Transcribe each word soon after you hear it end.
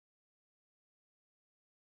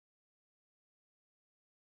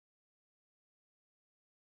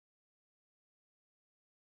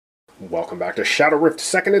Welcome back to Shadow Rift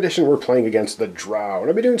 2nd Edition. We're playing against the Drow. And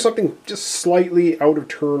I'll be doing something just slightly out of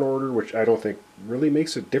turn order, which I don't think really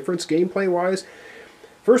makes a difference gameplay-wise.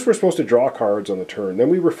 First, we're supposed to draw cards on the turn. Then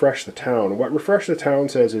we refresh the town. And what refresh the town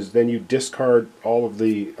says is then you discard all of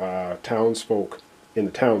the townsfolk in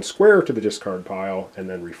the town square to the discard pile and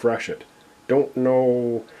then refresh it. Don't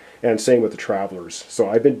know... And same with the travelers. So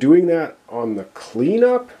I've been doing that on the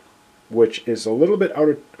cleanup, which is a little bit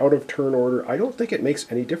out of turn order. I don't think it makes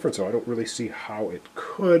any difference, so I don't really see how it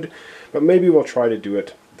could, but maybe we'll try to do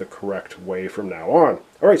it the correct way from now on.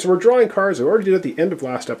 All right, so we're drawing cards. We already did it at the end of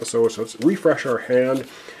last episode, so let's refresh our hand.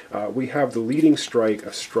 We have the leading strike,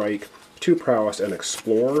 a strike, 2 prowess, and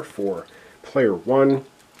explorer for player 1.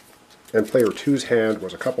 And player 2's hand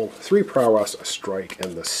was a couple, 3 prowess, a strike,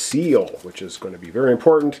 and the seal, which is going to be very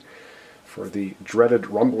important for the dreaded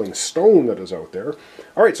rumbling stone that is out there.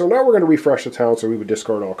 All right, so now we're going to refresh the town, so we would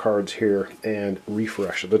discard all cards here and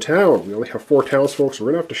refresh the town. We only have 4 townsfolk, so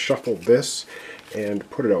we're going to have to shuffle this and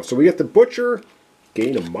put it out. So we get the butcher,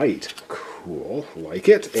 gain a might. Cool, like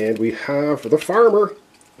it. And we have the farmer,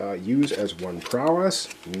 use as 1 prowess.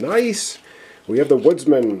 Nice. We have the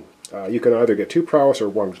woodsman. You can either get 2 prowess or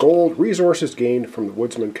 1 gold. Resources gained from the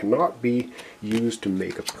woodsman cannot be used to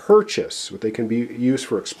make a purchase, but they can be used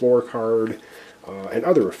for explorer card and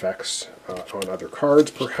other effects on other cards,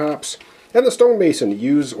 perhaps. And the stonemason,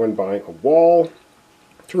 use when buying a wall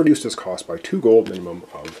to reduce this cost by 2 gold, minimum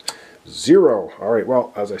of 0. All right,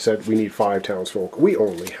 well, as I said, we need 5 townsfolk. We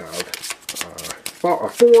only have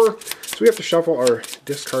 4, so we have to shuffle our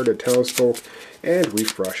discarded townsfolk and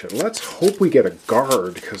refresh it. Let's hope we get a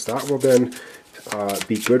guard, because that will then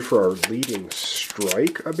be good for our leading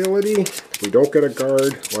strike ability. If we don't get a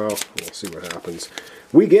guard, well, we'll see what happens.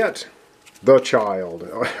 We get the child.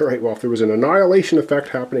 All right, well, if there was an annihilation effect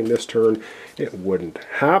happening this turn, it wouldn't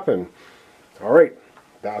happen. All right,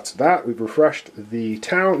 that's that. We've refreshed the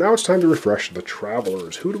town. Now it's time to refresh the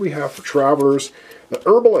travelers. Who do we have for travelers? The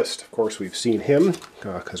herbalist, of course, we've seen him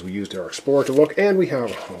because we used our explorer to look, and we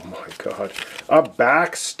have, oh my god, a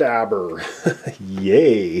backstabber.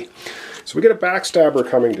 Yay. So we get a backstabber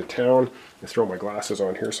coming to town. I throw my glasses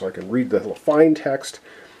on here so I can read the little fine text.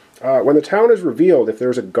 When the town is revealed, if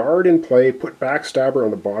there's a guard in play, put backstabber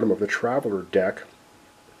on the bottom of the traveler deck.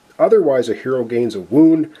 Otherwise, a hero gains a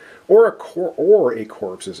wound, or a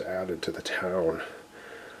corpse is added to the town.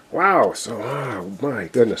 Wow, so, oh my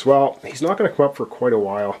goodness. Well, he's not going to come up for quite a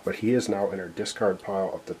while, but he is now in our discard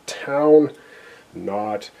pile of the town.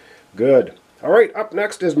 Not good. All right, up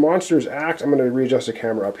next is Monsters Act. I'm going to readjust the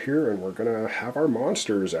camera up here, and we're going to have our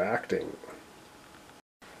monsters acting.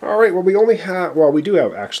 All right, well, we only have, well, we do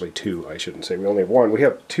have actually 2, I shouldn't say. We only have 1. We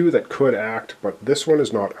have 2 that could act, but this one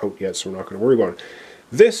is not out yet, so we're not going to worry about it.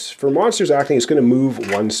 This, for monsters acting, is going to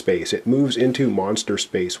move 1 space. It moves into monster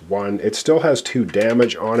space 1. It still has 2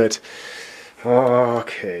 damage on it.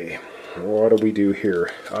 Okay, what do we do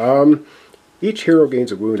here? Each hero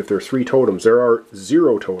gains a wound if there are 3 totems. There are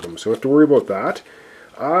 0 totems, so we have to worry about that.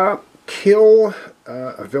 Kill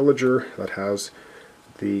a villager that has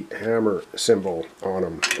the hammer symbol on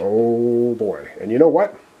him. Oh boy. And you know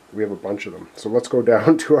what? We have a bunch of them. So let's go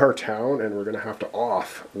down to our town, and we're going to have to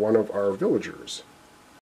off one of our villagers.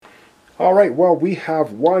 All right, well, we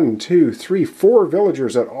have 1, 2, 3, 4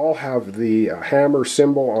 villagers that all have the hammer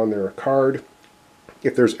symbol on their card.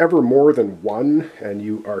 If there's ever more than 1 and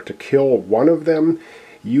you are to kill one of them,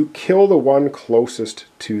 you kill the one closest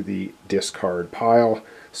to the discard pile.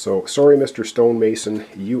 So, sorry, Mr. Stonemason,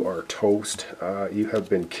 you are toast. You have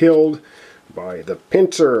been killed by the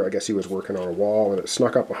pincer. I guess he was working on a wall and it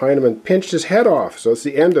snuck up behind him and pinched his head off. So it's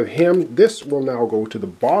the end of him. This will now go to the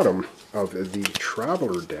bottom of the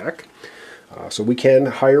traveler deck. So we can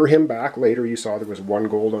hire him back later. You saw there was 1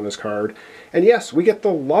 gold on his card. And yes, we get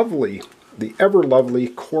the ever lovely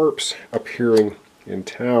corpse appearing in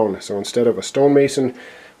town. So instead of a stonemason,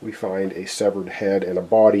 we find a severed head and a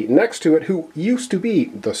body next to it who used to be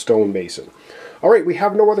the stonemason. All right, we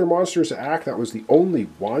have no other monsters to act. That was the only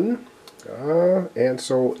one. And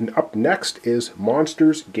so up next is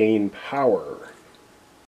monsters gain power.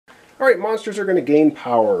 All right, monsters are going to gain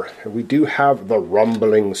power. We do have the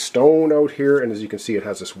rumbling stone out here, and as you can see, it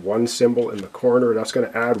has this 1 symbol in the corner. That's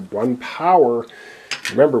going to add 1 power.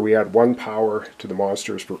 Remember, we add 1 power to the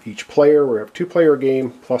monsters for each player. We have a 2-player game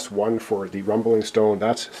plus 1 for the rumbling stone.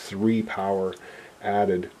 That's 3 power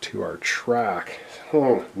added to our track.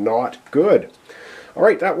 Not good. All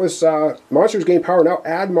right, that was monsters gain power. Now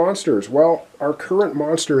add monsters. Well, our current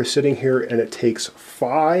monster is sitting here, and it takes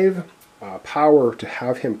 5 power to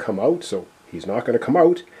have him come out, so he's not going to come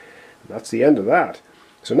out. That's the end of that.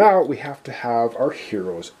 So now we have to have our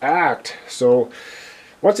heroes act. So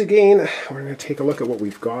Once again, we're going to take a look at what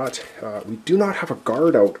we've got. We do not have a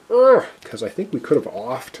guard out, because I think we could have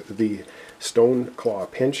offed the Stone Claw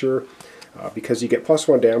Pincher, because you get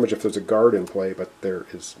 +1 damage if there's a guard in play, but there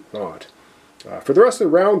is not. For the rest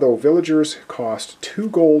of the round, though, villagers cost 2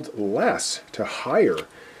 gold less to hire.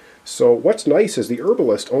 So what's nice is the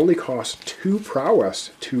herbalist only costs 2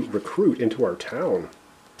 prowess to recruit into our town.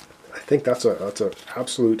 I think that's a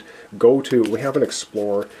absolute go-to. We have an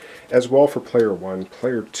explorer as well for player 1.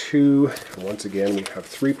 Player 2, once again, we have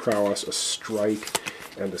 3 prowess, a strike,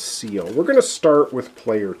 and a seal. We're going to start with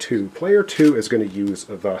player 2. Player 2 is going to use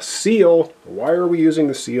the seal. Why are we using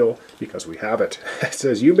the seal? Because we have it. It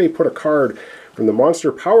says you may put a card from the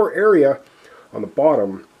monster power area on the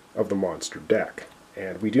bottom of the monster deck.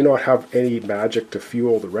 And we do not have any magic to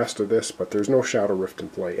fuel the rest of this, but there's no Shadow Rift in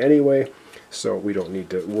play anyway, so we don't need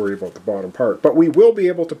to worry about the bottom part. But we will be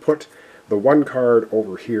able to put the 1 card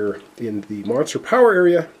over here in the monster power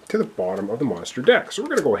area to the bottom of the monster deck. So we're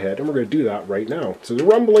going to go ahead and we're going to do that right now. So the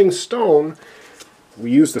Rumbling Stone,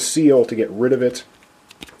 we use the seal to get rid of it,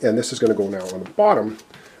 and this is going to go now on the bottom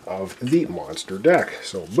of the monster deck.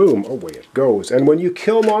 So boom, away it goes. And when you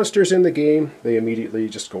kill monsters in the game, they immediately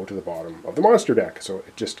just go to the bottom of the monster deck. So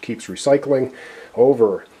it just keeps recycling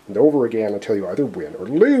over and over again until you either win or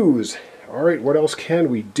lose. All right, what else can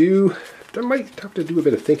we do? I might have to do a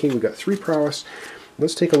bit of thinking. We've got 3 prowess.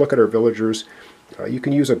 Let's take a look at our villagers. You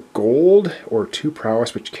can use a gold or 2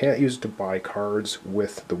 prowess, but you can't use it to buy cards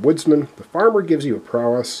with the woodsman. The farmer gives you a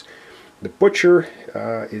prowess. The butcher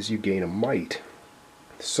is you gain a might.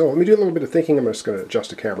 So let me do a little bit of thinking. I'm just going to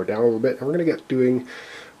adjust the camera down a little bit, and we're going to get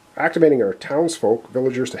activating our townsfolk,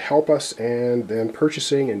 villagers, to help us, and then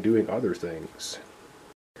purchasing and doing other things.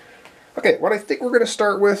 Okay, what I think we're going to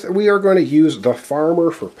start with, we are going to use the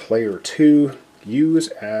farmer for player 2, use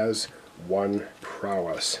as 1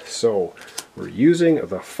 prowess. So we're using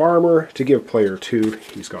the farmer to give player 2,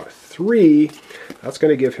 he's got 3, that's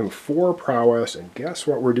going to give him 4 prowess, and guess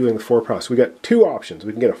what we're doing with 4 prowess? We got 2 options.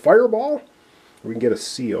 We can get a fireball, or we can get a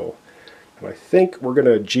seal. And I think we're going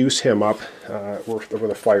to juice him up with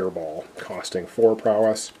a fireball, costing 4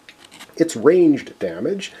 prowess. It's ranged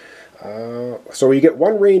damage. So you get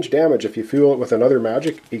 1 range damage if you fuel it with another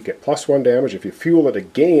magic. You get +1 damage. If you fuel it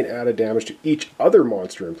again, added damage to each other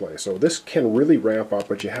monster in play. So this can really ramp up,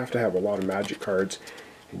 but you have to have a lot of magic cards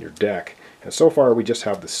in your deck. And so far we just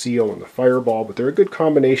have the seal and the fireball, but they're a good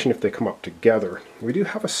combination if they come up together. We do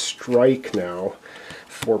have a strike now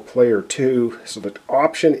for player 2. So the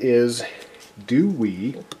option is, do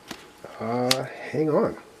we, hang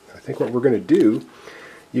on. I think what we're going to do,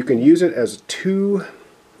 you can use it as 2...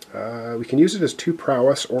 we can use it as 2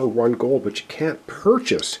 prowess or 1 gold, but you can't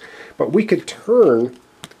purchase. But we could turn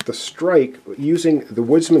the strike using the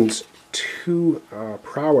woodsman's 2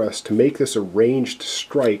 prowess to make this a ranged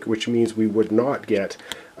strike, which means we would not get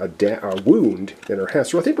a wound in our hand.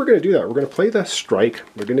 So I think we're going to do that. We're going to play the strike.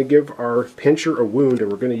 We're going to give our pincher a wound,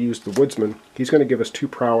 and we're going to use the woodsman. He's going to give us 2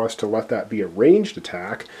 prowess to let that be a ranged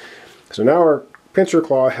attack. So now our pincher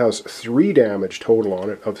claw has 3 damage total on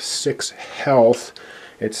it of 6 health.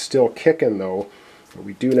 It's still kicking though. But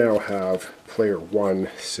we do now have player 1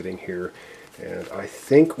 sitting here. And I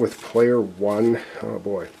think with player 1, oh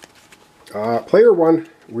boy. Player 1,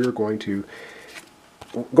 we're going to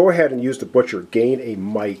go ahead and use the butcher, gain a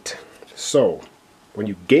might. So when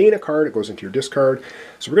you gain a card, it goes into your discard.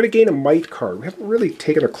 So we're going to gain a might card. We haven't really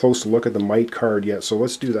taken a close look at the might card yet, so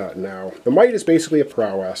let's do that now. The might is basically a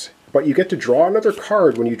prowess, but you get to draw another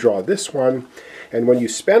card when you draw this one. And when you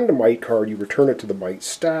spend a might card, you return it to the might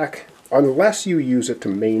stack, unless you use it to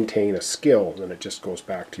maintain a skill, then it just goes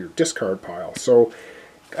back to your discard pile. So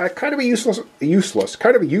kind of a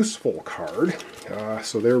kind of a useful card.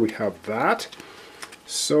 So there we have that.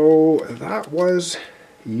 So that was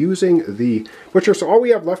using the butcher. So all we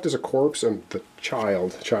have left is a corpse and the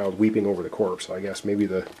child weeping over the corpse. I guess maybe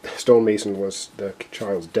the stonemason was the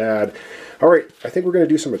child's dad. All right, I think we're going to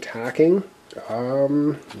do some attacking.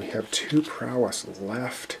 We have 2 prowess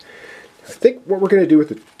left. I think what we're going to do with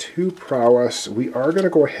the 2 prowess, we are going to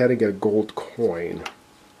go ahead and get a gold coin.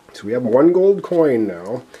 So we have 1 gold coin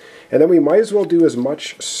now. And then we might as well do as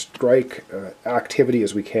much strike activity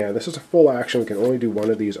as we can. This is a full action. We can only do 1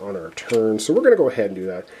 of these on our turn. So we're going to go ahead and do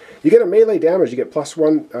that. You get a melee damage. You get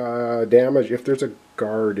 +1 damage if there's a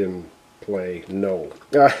guard in play. No.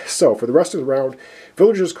 So for the rest of the round,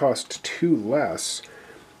 villagers cost 2 less.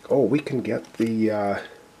 Oh, we can get the...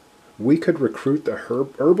 we could recruit the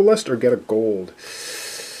herbalist or get a gold.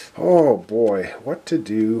 Oh boy, what to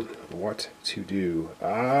do?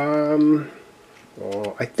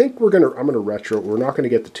 Oh, I think I'm gonna retro. We're not gonna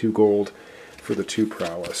get the 2 gold for the 2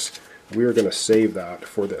 prowess. we're going to save that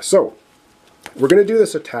for this. So we're going to do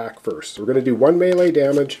this attack first. So we're going to do 1 melee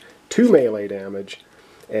damage, 2 melee damage,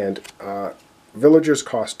 and villagers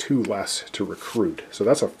cost 2 less to recruit. So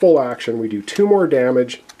that's a full action. We do 2 more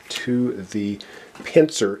damage to the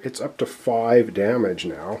pincer. It's up to 5 damage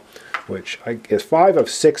now, which is 5 of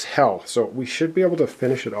 6 health. So we should be able to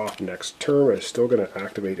finish it off next turn. It's still going to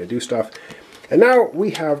activate and do stuff. And now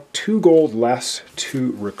we have 2 gold less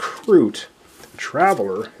to recruit a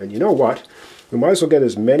traveler. And you know what? We might as well get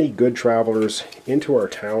as many good travelers into our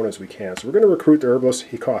town as we can. So we're going to recruit the herbalist.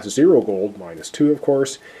 He costs 0 gold, minus 2 of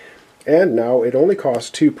course. And now it only costs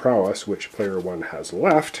 2 prowess, which player 1 has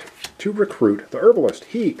left, to recruit the herbalist.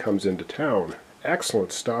 He comes into town.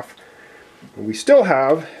 Excellent stuff. And we still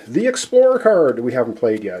have the Explorer card that we haven't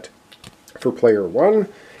played yet for player 1.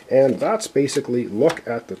 And that's basically look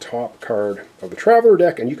at the top card of the Traveler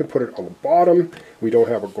deck, and you can put it on the bottom. We don't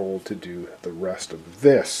have a gold to do the rest of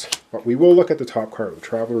this. But we will look at the top card of the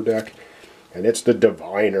Traveler deck, and it's the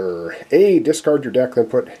Diviner. Discard your deck, then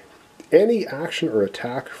put any action or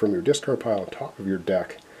attack from your discard pile on top of your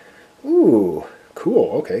deck. Ooh,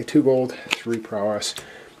 cool. Okay, 2 gold, 3 prowess.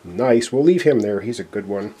 Nice. We'll leave him there. He's a good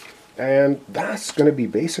one. And that's going to be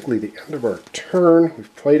basically the end of our turn.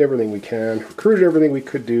 We've played everything we can, recruited everything we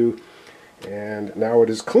could do, and now it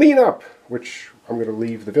is clean up, which I'm going to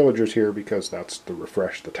leave the villagers here because that's the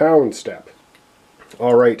refresh the town step.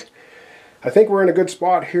 All right. I think we're in a good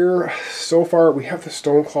spot here. So far, we have the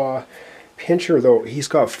Stoneclaw Pincher, though. He's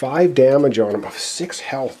got 5 damage on him of 6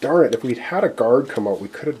 health. Darn it, if we'd had a guard come out, we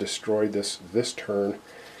could have destroyed this turn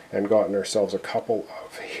and gotten ourselves a couple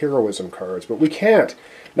of heroism cards, but we can't.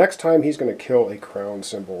 Next time, he's going to kill a crown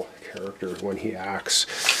symbol character when he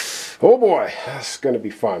acts. Oh boy, that's going to be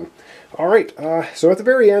fun. All right, so at the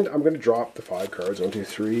very end, I'm going to drop the 5 cards. 1, 2,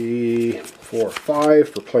 3, 4, 5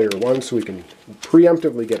 for player 1, so we can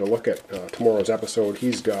preemptively get a look at tomorrow's episode.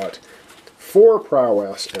 He's got 4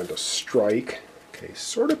 prowess and a strike. Okay,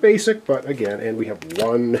 sort of basic, but again, and we have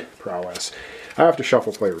 1 prowess. I have to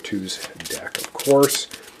shuffle player 2's deck, of course.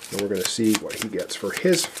 And we're going to see what he gets for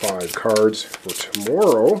his 5 cards for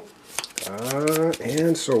tomorrow.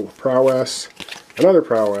 And so, prowess, another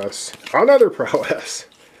prowess, another prowess,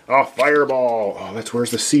 a fireball. Oh,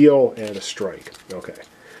 where's the seal, and a strike. Okay,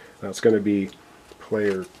 that's going to be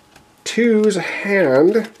player 2's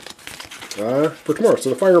hand for tomorrow. So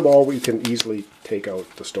the fireball, we can easily take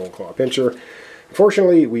out the Stoneclaw Pincher.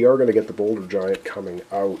 Unfortunately, we are going to get the Boulder Giant coming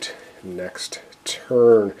out next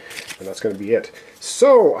turn, and that's going to be it.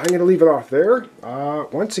 So I'm going to leave it off there.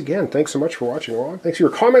 Once again, thanks so much for watching along. Thanks for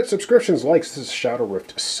your comments, subscriptions, likes. This is Shadow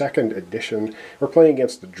Rift 2nd edition. We're playing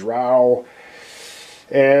against the Drow,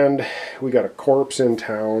 and we got a corpse in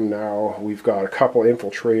town now. We've got a couple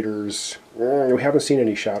infiltrators. We haven't seen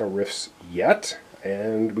any Shadow Rifts yet,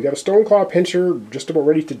 and we got a Stoneclaw Pincher just about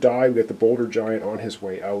ready to die. We got the Boulder Giant on his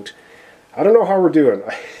way out. I don't know how we're doing.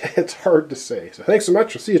 It's hard to say. So thanks so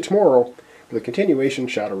much. We'll see you tomorrow for the continuation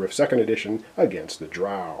Shadow Rift 2nd edition against the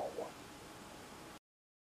Drow.